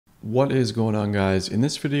What is going on, guys? In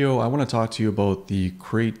this video, I want to talk to you about the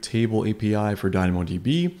CreateTable API for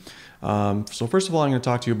DynamoDB. So first of all, I'm going to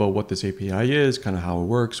talk to you about what this API is, kind of how it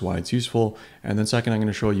works, why it's useful. And then second, I'm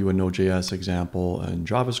going to show you a NodeJS example in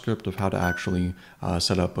JavaScript of how to actually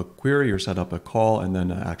set up a query or set up a call and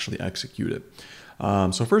then actually execute it.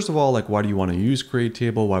 So first of all, why do you want to use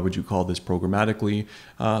CreateTable? Why would you call this programmatically?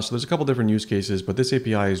 So there's a couple different use cases, but this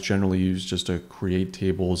API is generally used just to create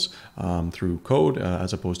tables through code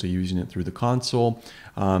as opposed to using it through the console.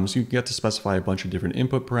 So you get to specify a bunch of different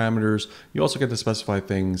input parameters. You also get to specify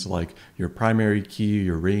things like your primary key,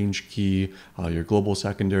 your range key, your global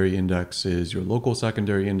secondary indexes, your local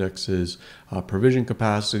secondary indexes, provision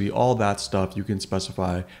capacity, all that stuff you can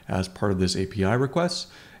specify as part of this API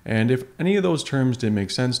request. And if any of those terms didn't make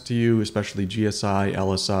sense to you, especially GSI,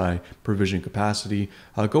 LSI, provision capacity,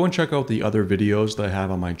 go and check out the other videos that I have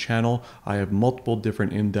on my channel. I have multiple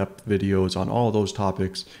different in-depth videos on all of those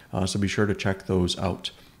topics, so be sure to check those out.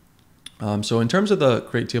 So in terms of the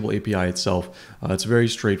CreateTable API itself, it's very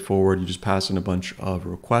straightforward. You just pass in a bunch of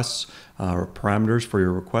requests or parameters for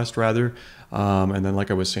your request rather. And then like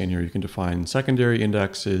I was saying here, you can define secondary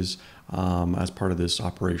indexes as part of this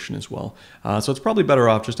operation as well. So it's probably better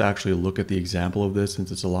off just to actually look at the example of this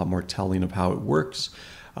since it's a lot more telling of how it works.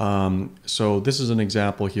 So this is an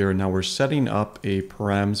example here. Now we're setting up a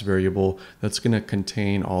params variable that's going to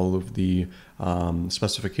contain all of the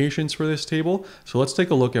specifications for this table. So let's take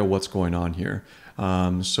a look at what's going on here.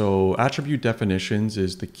 So attribute definitions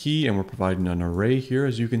is the key, and we're providing an array here,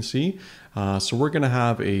 as you can see. So we're going to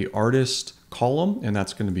have a artist column, and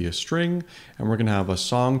that's going to be a string, and we're going to have a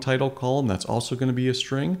song title column that's also going to be a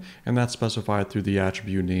string, and that's specified through the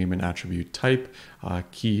attribute name and attribute type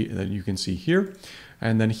key that you can see here.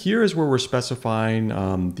 And then here is where we're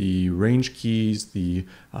specifying the range keys, the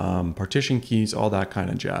partition keys, all that kind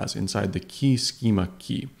of jazz inside the key schema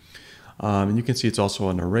key. And you can see it's also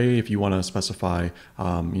an array if you want to specify,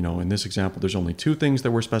 in this example, there's only two things that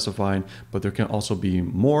we're specifying, but there can also be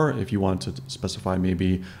more if you want to specify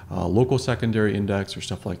maybe local secondary index or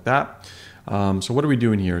stuff like that. So what are we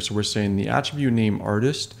doing here? So we're saying the attribute name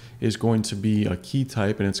artist is going to be a key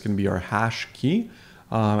type, and it's going to be our hash key.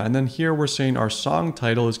 And then here we're saying our song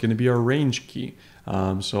title is going to be our range key.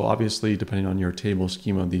 So obviously, depending on your table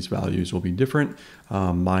schema, these values will be different.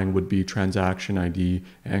 Mine would be transaction ID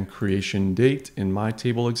and creation date in my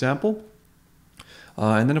table example.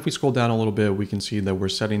 And then if we scroll down a little bit, we can see that we're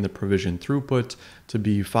setting the provision throughput to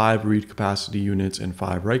be 5 read capacity units and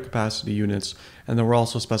 5 write capacity units. And then we're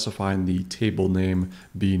also specifying the table name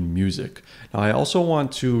being music. Now, I also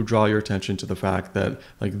want to draw your attention to the fact that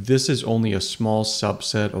this is only a small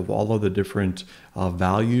subset of all of the different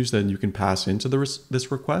values that you can pass into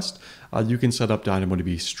this request. You can set up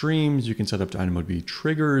DynamoDB streams, you can set up DynamoDB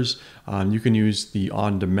triggers, you can use the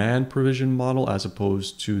on-demand provision model as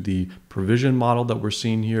opposed to the provision model that we're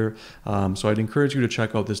seeing here. So I'd encourage you to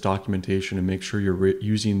check out this documentation and make sure you're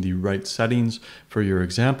using the right settings for your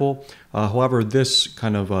example. However, this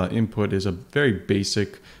kind of input is a very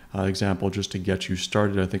basic example just to get you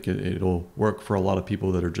started. I think it'll work for a lot of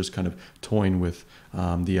people that are just kind of toying with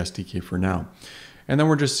the SDK for now. And then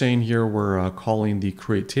we're just saying here we're calling the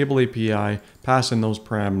CreateTable API, pass in those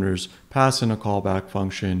parameters, pass in a callback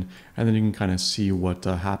function, and then you can kind of see what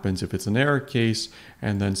happens if it's an error case,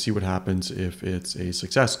 and then see what happens if it's a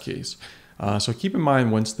success case. So keep in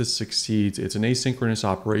mind, once this succeeds, it's an asynchronous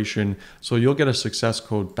operation, so you'll get a success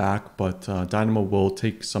code back, but Dynamo will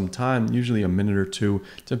take some time, usually a minute or two,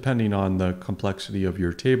 depending on the complexity of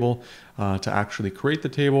your table, to actually create the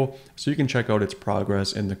table. So you can check out its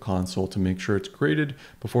progress in the console to make sure it's created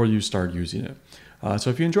before you start using it. So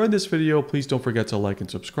if you enjoyed this video, please don't forget to like and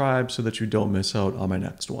subscribe so that you don't miss out on my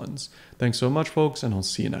next ones. Thanks so much, folks, and I'll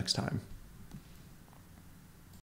see you next time.